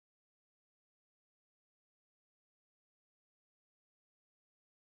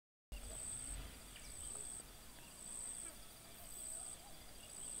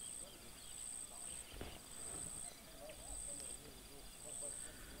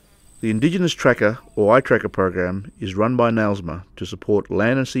The Indigenous Tracker, or iTracker program, is run by NAILSMA to support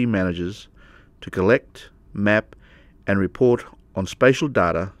land and sea managers to collect, map and report on spatial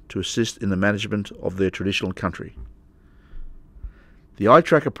data to assist in the management of their traditional country. The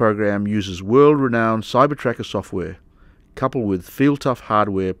iTracker program uses world-renowned cyber tracker software coupled with field-tough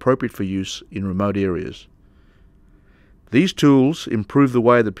hardware appropriate for use in remote areas. These tools improve the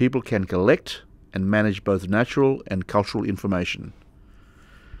way that people can collect and manage both natural and cultural information.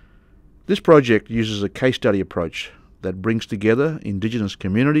 This project uses a case study approach that brings together Indigenous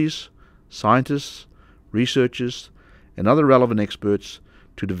communities, scientists, researchers and other relevant experts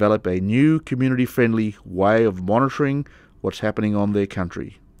to develop a new community-friendly way of monitoring what's happening on their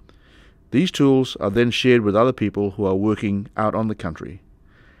country. These tools are then shared with other people who are working out on the country.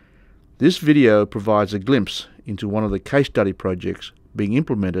 This video provides a glimpse into one of the case study projects being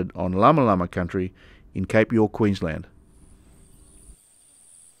implemented on Lama Lama country in Cape York, Queensland.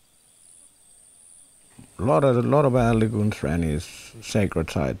 A lot of our lagoons ran is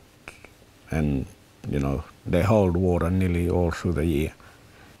sacred sites, and they hold water nearly all through the year.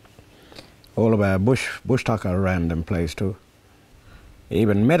 All of our bush tucker ran them place too.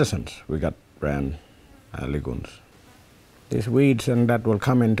 Even medicines we got ran our lagoons. These weeds and that will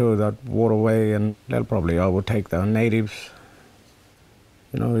come into that waterway and they'll probably overtake the natives.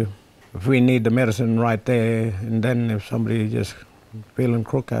 If we need the medicine right there, and then if somebody just feeling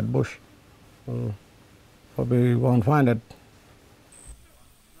crook at bush, well, probably won't find it.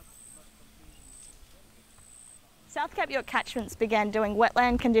 South Cape York Catchments began doing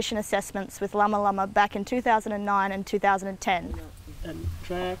wetland condition assessments with Lama Lama back in 2009 and 2010.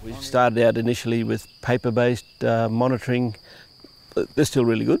 We started out initially with paper-based monitoring. They're still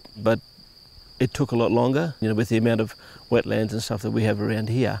really good, but it took a lot longer. With the amount of wetlands and stuff that we have around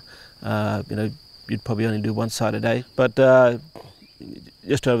here, you'd probably only do one site a day. But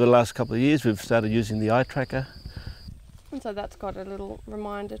just over the last couple of years, we've started using the iTracker. And so that's got a little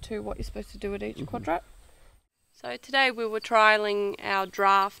reminder to what you're supposed to do at each quadrat. So today we were trialling our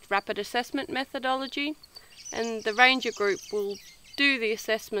draft rapid assessment methodology, and the ranger group will do the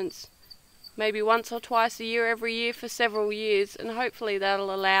assessments maybe once or twice a year every year for several years, and hopefully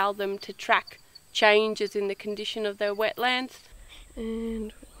that'll allow them to track changes in the condition of their wetlands.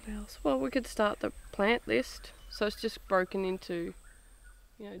 And what else? Well, we could start the plant list, so it's just broken into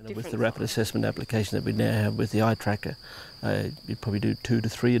different with the rapid assessment application that we now have with the iTracker, you'd probably do 2 to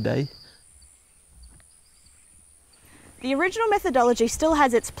 3 a day. The original methodology still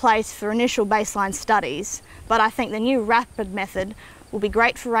has its place for initial baseline studies, but I think the new rapid method will be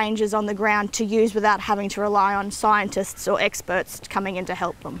great for rangers on the ground to use without having to rely on scientists or experts coming in to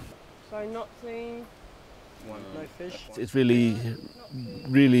help them. So not seeing no fish. It's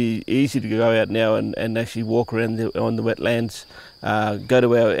really easy to go out now and actually walk around on the wetlands, go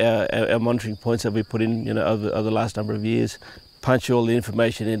to our monitoring points that we put in over the last number of years, punch all the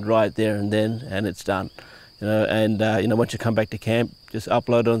information in right there and then, and it's done. Once you come back to camp, just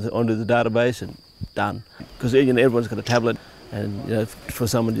upload onto the database and done. Because everyone's got a tablet, and for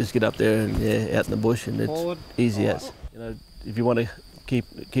someone to just get up there and out in the bush, and it's easy as. If you want to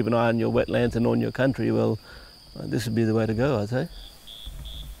keep an eye on your wetlands and on your country, well, this would be the way to go, I'd say.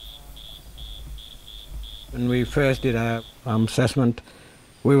 When we first did our assessment,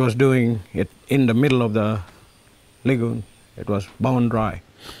 we was doing it in the middle of the lagoon. It was bone dry.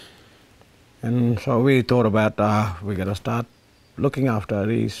 And so we thought about we got to start looking after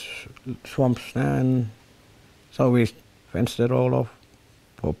these swamps, and so we fenced it all off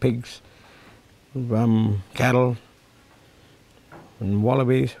for pigs, cattle and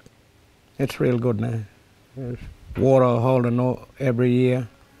wallabies. It's real good now. There's water holding every year,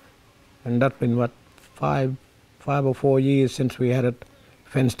 and that's been what, five or 4 years since we had it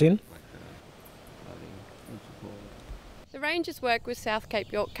fenced in. The rangers work with South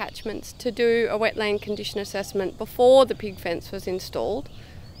Cape York Catchments to do a wetland condition assessment before the pig fence was installed.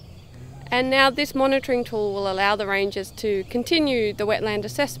 And now this monitoring tool will allow the rangers to continue the wetland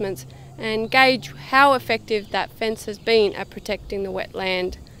assessments and gauge how effective that fence has been at protecting the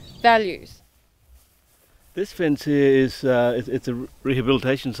wetland values. This fence here is it's a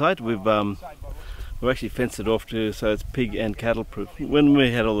rehabilitation site. We've actually fenced it off so it's pig and cattle proof. When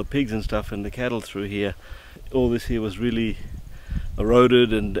we had all the pigs and stuff and the cattle through here, all this here was really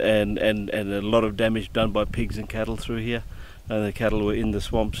eroded and a lot of damage done by pigs and cattle through here. And the cattle were in the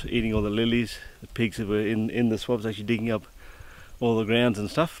swamps eating all the lilies. The pigs were in the swamps actually digging up all the grounds and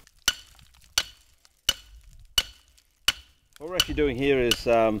stuff. What we're actually doing here is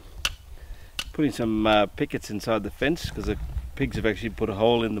putting some pickets inside the fence, because the pigs have actually put a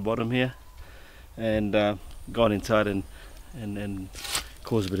hole in the bottom here and gone inside and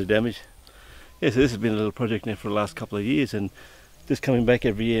cause a bit of damage. Yeah, so this has been a little project now for the last couple of years, and just coming back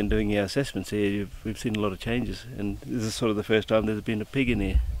every year and doing our assessments here, we've seen a lot of changes, and this is sort of the first time there's been a pig in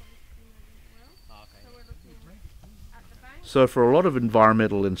here. So for a lot of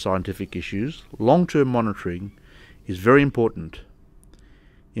environmental and scientific issues, long-term monitoring is very important.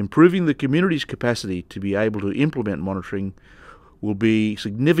 Improving the community's capacity to be able to implement monitoring will be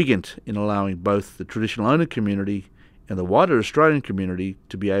significant in allowing both the traditional owner community and the wider Australian community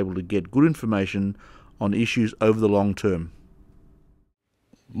to be able to get good information on issues over the long term.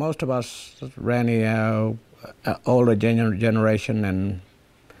 Most of us, Randy, our older generation and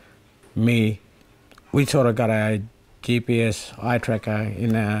me, we sort of got a GPS eye tracker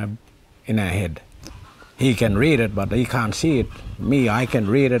in our head. He can read it, but he can't see it. Me, I can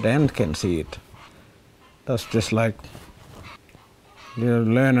read it and can see it. That's just like you're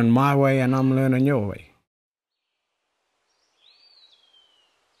learning my way and I'm learning your way.